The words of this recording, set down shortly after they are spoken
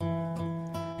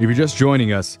If you're just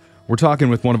joining us, we're talking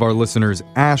with one of our listeners,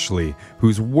 Ashley,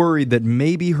 who's worried that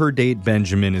maybe her date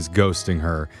Benjamin is ghosting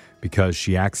her because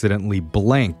she accidentally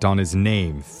blanked on his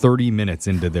name 30 minutes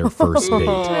into their first date.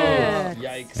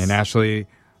 Yikes. And Ashley,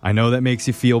 I know that makes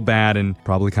you feel bad and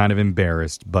probably kind of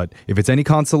embarrassed, but if it's any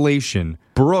consolation,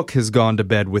 Brooke has gone to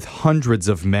bed with hundreds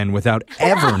of men without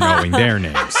ever knowing their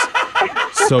names.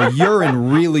 So you're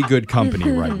in really good company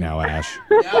right now, Ash.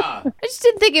 Yeah. I just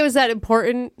didn't think it was that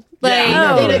important. Like,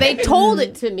 Yeah. they told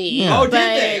it to me. Yeah. Oh, did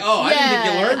they? Oh, I didn't think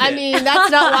you learned it. I mean, that's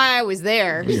not why I was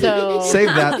there. So Save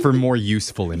that for more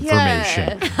useful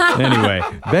information. Anyway,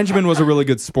 Benjamin was a really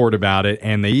good sport about it,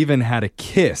 and they even had a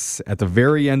kiss at the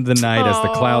very end of the night as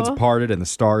the clouds parted and the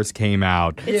stars came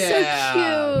out. It's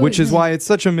so cute. Which is why it's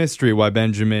such a mystery why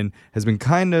Benjamin has been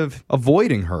kind of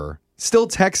avoiding her. Still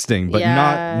texting, but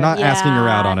not asking her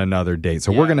out on another date.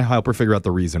 So we're going to help her figure out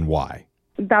the reason why.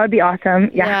 That would be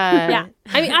awesome. Yeah.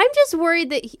 I mean, I'm just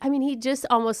worried that, he just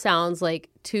almost sounds like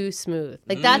too smooth.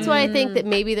 Like, that's why I think that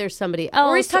maybe there's somebody else.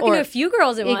 Or he's talking to a few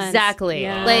girls at once. Exactly.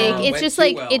 Yeah. Like, it's Went just too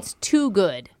like, well. it's too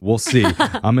good. We'll see.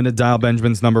 I'm going to dial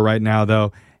Benjamin's number right now,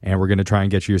 though, and we're going to try and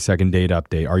get you your second date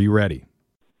update. Are you ready?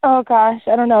 Oh, gosh.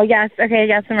 I don't know. Yes. Okay.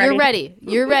 Yes, I'm ready.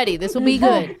 You're ready. This will be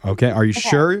good. Okay. Are you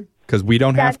sure? Because we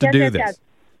don't have to do this. Yes.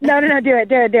 No. Do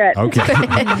it. Okay.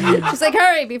 She's like,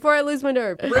 hurry before I lose my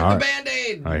nerve. Rip All the right.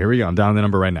 Band-Aid. All right, here we go. I'm dialing the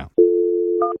number right now.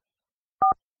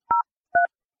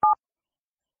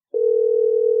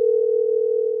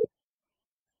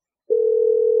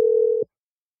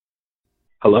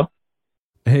 Hello?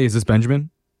 Hey, is this Benjamin?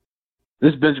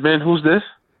 This is Benjamin. Who's this?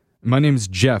 My name's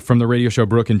Jeff from the radio show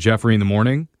Brooke and Jeffrey in the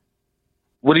Morning.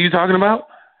 What are you talking about?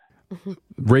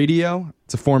 Radio,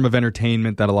 it's a form of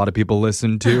entertainment that a lot of people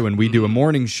listen to, and we do a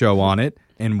morning show on it.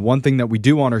 And one thing that we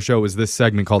do on our show is this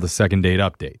segment called the Second Date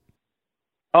Update.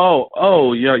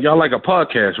 Oh, y'all like a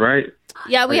podcast, right?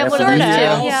 Yeah, we have one of Sorta. those too.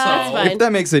 Yeah. That's fine. If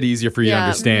that makes it easier for you to Yeah.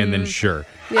 understand, then sure.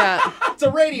 Yeah. It's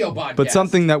a radio podcast. But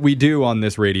something that we do on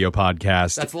this radio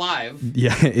podcast that's live.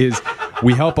 is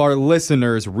we help our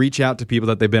listeners reach out to people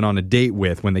that they've been on a date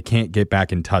with when they can't get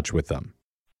back in touch with them.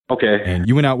 Okay. And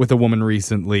you went out with a woman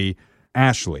recently,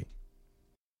 Ashley.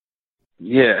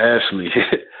 Yeah, Ashley.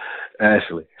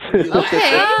 Ashley.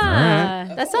 Okay.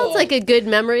 right. That sounds like a good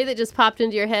memory that just popped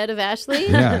into your head of Ashley.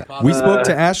 Yeah. We spoke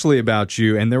to Ashley about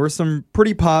you, and there were some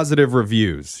pretty positive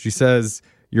reviews. She says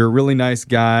you're a really nice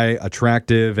guy,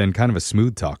 attractive, and kind of a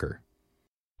smooth talker.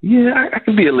 Yeah, I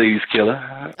can be a ladies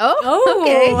killer. Oh,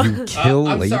 okay. You kill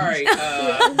I'm ladies? sorry.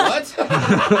 What?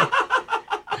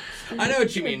 I know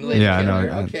what you mean, lady Yeah, I know.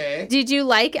 killer. Okay. Did you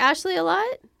like Ashley a lot?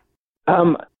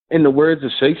 In the words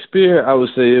of Shakespeare, I would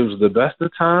say it was the best of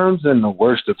times and the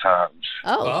worst of times.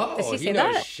 Oh. Oh, Does he say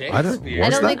knows that? Shakespeare. I don't- I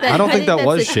what's don't that? think that, I don't think that that's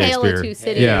was a tale of Shakespeare. two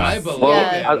cities. Yeah. I believe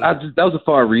Well, it. that was a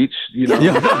far reach, you know.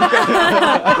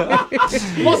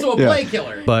 Also a Yeah. play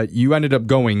killer. But you ended up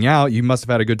going out. You must have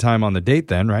had a good time on the date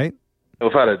then, right?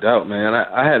 Without a doubt, man.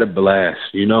 I had a blast,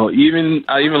 you know. I even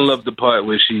loved the part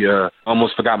where she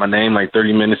almost forgot my name like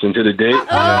 30 minutes into the date.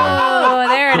 Oh,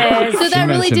 there it is. So She that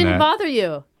really mentioned didn't that. bother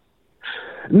you?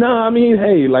 No, I mean,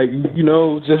 hey, like, you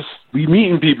know, just we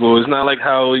meeting people. It's not like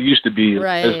how it used to be.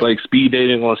 Right. It's like speed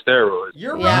dating on steroids.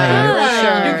 You're right. Yeah, You're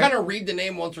right. sure. You kind of read the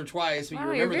name once or twice, but you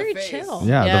Wow, you're remember very the face. chill.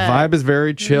 Yeah, Yeah. the vibe is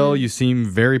very chill. You seem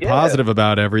very Yeah. positive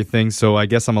about everything. So I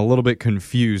guess I'm a little bit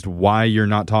confused why you're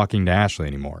not talking to Ashley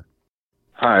anymore.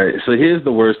 All right, so here's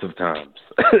the worst of times.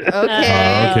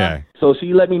 Okay. Okay. So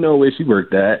she let me know where she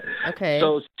worked at. Okay.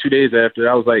 So 2 days after,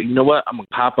 I was like, you know what? I'm going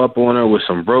to pop up on her with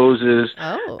some roses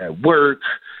Oh. at work.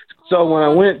 So when I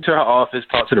went to her office,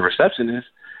 talked to the receptionist,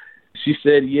 she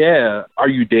said, yeah, are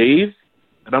you Dave?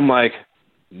 And I'm like,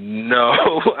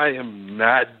 no, I am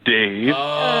not Dave.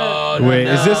 Oh, Wait,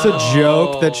 is this a no.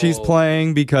 joke that she's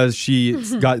playing because she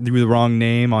got the wrong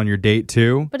name on your date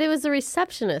too? But it was the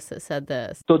receptionist that said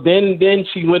this. So then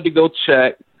she went to go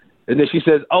check. And then she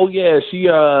says, oh, yeah, she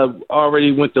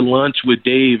already went to lunch with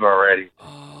Dave already.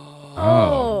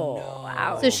 Oh.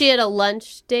 Wow. So she had a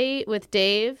lunch date with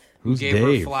Dave? Who's Gave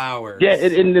Dave? her flowers. Yeah,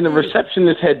 and then the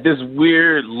receptionist had this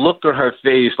weird look on her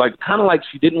face, like kind of like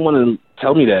she didn't want to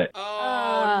tell me that.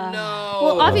 Oh, no.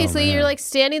 Well, obviously, man. you're like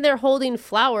standing there holding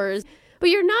flowers, but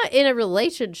you're not in a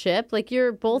relationship. Like,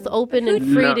 you're both open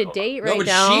and free No. to date No, right but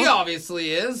now. she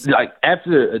obviously is. Like,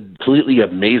 after a completely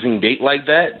amazing date like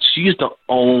that, she's the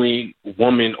only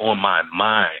woman on my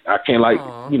mind. I can't, like,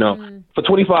 Aw. you know, for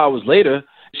 24 hours later,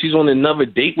 she's on another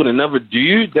date with another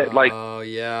dude that, like, Oh,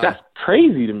 yeah. that's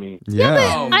crazy to me. Yeah.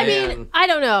 Oh, I man. mean, I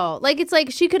don't know. Like, it's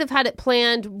like she could have had it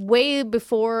planned way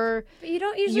before. But you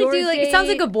don't usually Your do like it sounds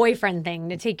date- like a boyfriend thing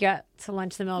to take you out to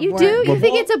lunch in the middle You of do? work. You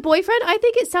think it's a boyfriend? I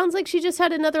think it sounds like she just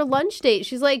had another lunch date.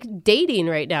 She's like dating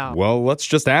right now. Well, let's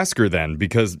just ask her then,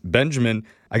 because Benjamin,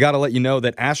 I got to let you know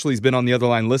that Ashley's been on the other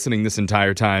line listening this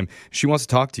entire time. She wants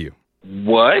to talk to you.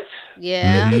 What?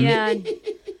 Yeah. Yeah.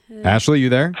 Ashley, you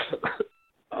there?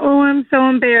 Oh, I'm so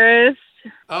embarrassed.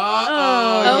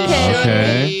 Uh-oh. Okay. You should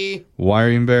Okay. be. Why are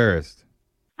you embarrassed?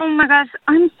 Oh my gosh,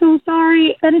 I'm so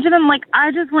sorry. Benjamin, like,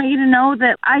 I just want you to know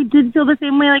that I did feel the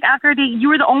same way, like, after our date. You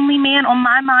were the only man on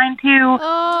my mind, too.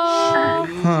 Oh.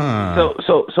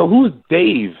 Huh. So who's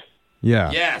Dave, Yeah.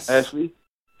 Yes. Ashley?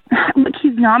 Look,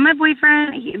 he's not my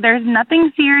boyfriend. There's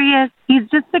nothing serious. He's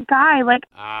just a guy. Like,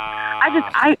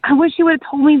 I wish you would have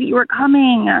told me that you were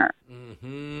coming.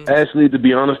 Ashley, to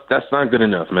be honest, that's not good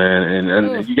enough, man.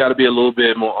 And you got to be a little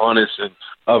bit more honest and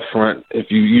upfront if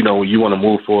you want to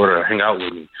move forward or hang out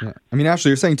with me. Yeah. I mean, Ashley,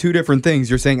 you're saying two different things.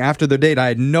 You're saying after the date, I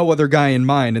had no other guy in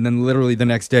mind, and then literally the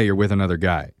next day, you're with another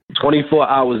guy. 24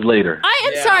 hours later.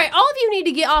 I am sorry. All of you need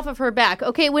to get off of her back.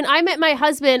 Okay, when I met my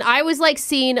husband, I was like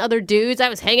seeing other dudes. I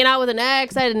was hanging out with an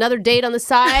ex. I had another date on the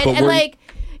side. But and like,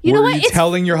 you know Were what? you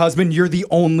telling your husband you're the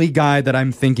only guy that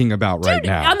I'm thinking about right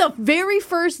now? on the very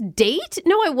first date?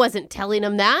 No, I wasn't telling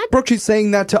him that. Brooke, she's saying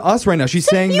that to us right now. She's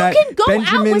saying you that can go out with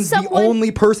Benjamin's the someone-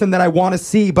 only person that I want to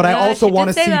see, but I Yeah, also she want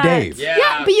to did say see that. Dave.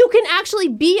 Yeah, but you can actually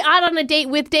be out on a date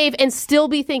with Dave and still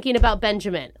be thinking about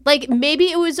Benjamin. Like,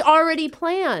 maybe it was already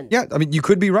planned. Yeah, I mean, you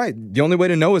could be right. The only way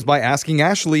to know is by asking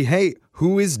Ashley, hey,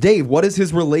 who is Dave? What is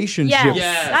his relationship Yes.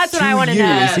 Yes. That's what to I want to you?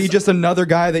 know. Is he just another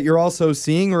guy that you're also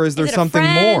seeing, or is there Is it a something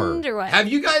friend more? Or what? Have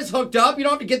you guys hooked up? You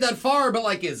don't have to get that far, but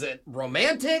like, is it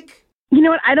romantic? You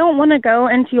know what? I don't want to go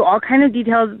into all kind of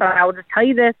details, but I will just tell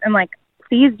you this, and, like,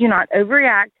 please do not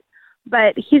overreact.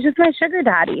 But he's just my sugar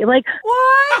daddy. Like,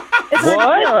 What? it's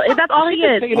What? real. That's all he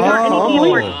is. He's Oh. not anything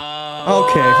more.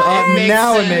 Okay,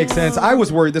 now it makes sense. sense. I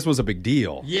was worried this was a big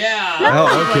deal. Yeah.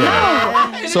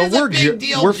 Oh, okay. It So is a we're big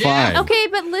deal, we're Jen. fine. Okay,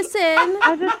 but listen.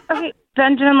 Okay,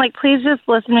 Benjamin, like, please just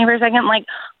listen to me for a second. Like,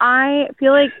 I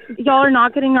feel like y'all are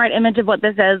not getting the right image of what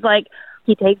this is. Like,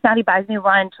 he takes me out, he buys me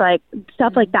lunch, like,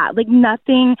 stuff like that. Like,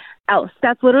 nothing else.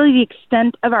 That's literally the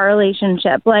extent of our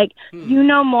relationship. Like, you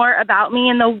know more about me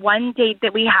in the one date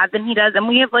that we had than he does. And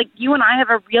we have, like, you and I have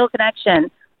a real connection.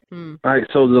 All right,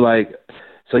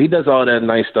 so he does all that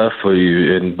nice stuff for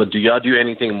you, but do y'all do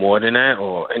anything more than that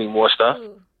or any more stuff?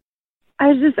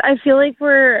 I feel like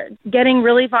we're getting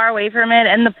really far away from it.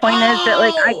 And the point is that,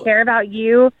 like, I care about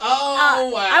you.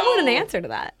 Oh, wow. I want an answer to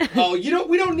that. Oh,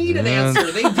 we don't need an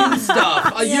answer. They do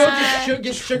stuff. You don't just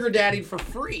get sugar daddied for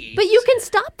free. But you can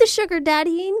stop the sugar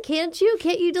daddying, can't you?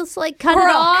 Can't you just like cut it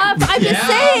Brooke. off? I'm just Yeah.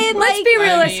 saying, Let's like, be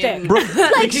realistic.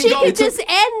 like she could just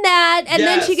end that, and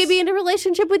then she Yes. could be in a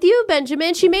relationship with you,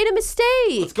 Benjamin. She made a mistake.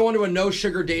 Let's go into a no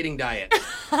sugar dating diet.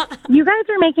 You guys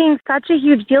are making such a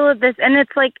huge deal of this, and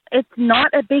it's like, it's not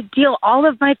a big deal. All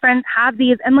of my friends have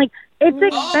these, and, like, it's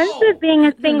expensive being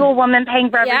a single woman paying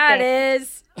for everything. Yeah, it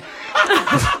is.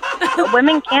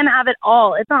 Women can have it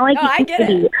all. It's not like Oh, I it get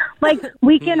used to be. Like,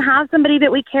 we can have somebody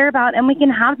that we care about, and we can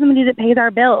have somebody that pays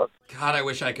our bills. God, I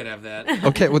wish I could have that.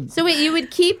 Okay, well, So wait, you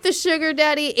would keep the sugar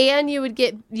daddy, and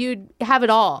you'd have it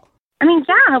all. I mean,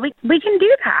 yeah, we can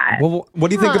do that. well, what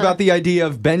do you think about the idea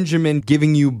of Benjamin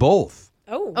giving you both?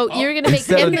 Oh, you're gonna make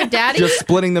Instead him of the daddy? just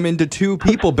splitting them into two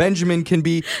people, Benjamin can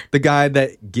be the guy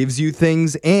that gives you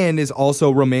things and is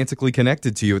also romantically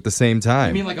connected to you at the same I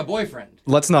time. mean, like a boyfriend.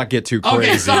 Let's not get too crazy.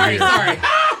 Okay, sorry.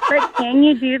 But can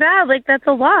you do that? Like, that's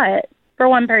a lot for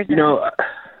one person. You know,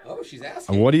 Oh, she's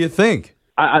asking. What do you think?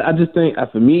 I just think,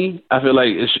 for me, I feel like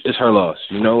it's her loss.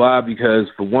 You know why? Because,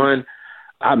 for one,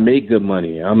 I make good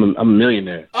money. I'm a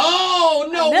millionaire. Oh,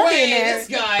 no way. Millionaire. This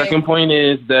guy. Second point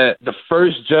is that the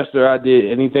first gesture I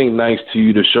did anything nice to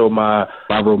you to show my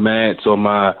romance or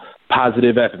my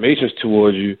positive affirmations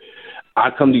towards you, I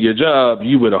come to your job,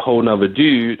 you with a whole nother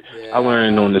dude. I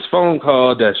learned on this phone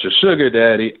call that's your sugar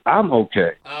daddy. I'm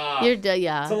okay.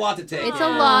 Yeah. It's a lot to take. It's a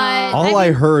lot. All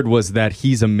I heard was that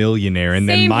he's a millionaire, and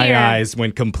then Same my here. eyes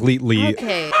went completely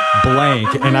Okay.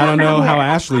 blank, and I don't know how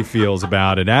Ashley feels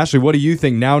about it. Ashley, what do you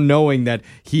think now, knowing that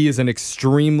he is an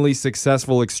extremely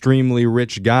successful, extremely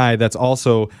rich guy that's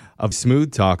also a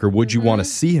smooth talker? Would you want to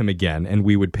see him again, and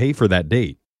we would pay for that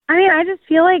date? I mean, I just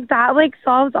feel like that, like,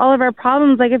 solves all of our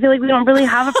problems. Like, I feel like we don't really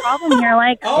have a problem here.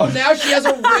 Like, Oh, now she has a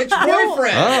rich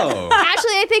boyfriend. Oh.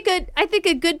 Actually, I think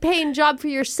a good paying job for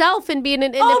yourself and being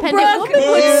an independent Brooke.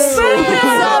 woman would suit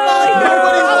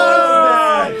Nobody wants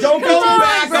that. Don't go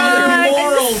back on your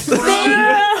morals,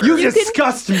 bro. You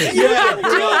disgust me. Do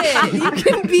it. You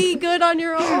can be good on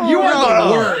your own. You are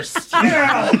the worst.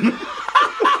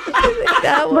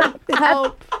 That would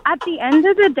help. At the end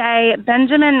of the day,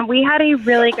 Benjamin, we had a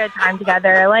really good time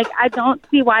together. Like, I don't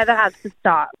see why that has to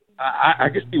stop. I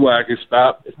can see why I can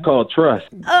stop. It's called trust.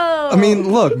 Oh. I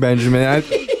mean, look, Benjamin,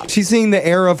 she's seeing the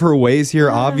error of her ways here,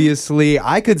 obviously.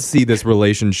 I could see this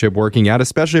relationship working out,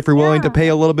 especially if you're willing to pay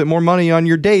a little bit more money on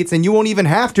your dates, and you won't even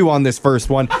have to on this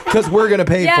first one, because we're going to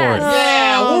pay for it.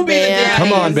 Yeah, we'll be the daddies.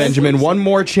 Come on, Benjamin, one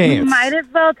more chance. Might as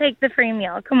well take the free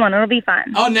meal. Come on, it'll be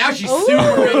fun. Oh, now she's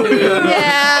super into it.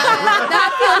 Yeah,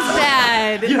 that feels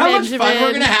bad. You know how much Benjamin. fun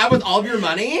we're going to have with all of your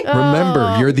money?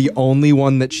 Remember, you're the only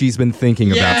one that she's been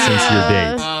thinking about since your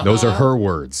date. Uh-huh. Those are her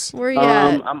words. Where you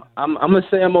at? I'm gonna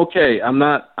say I'm okay. I'm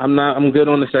good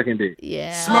on the second date.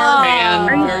 Yeah. Smart man.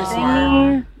 Are you Very kidding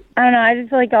smart. me? I don't know. I just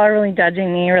feel like y'all are really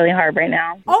judging me really hard right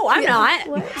now. Oh, I'm not.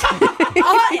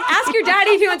 Ask your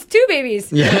daddy if he wants 2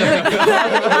 babies.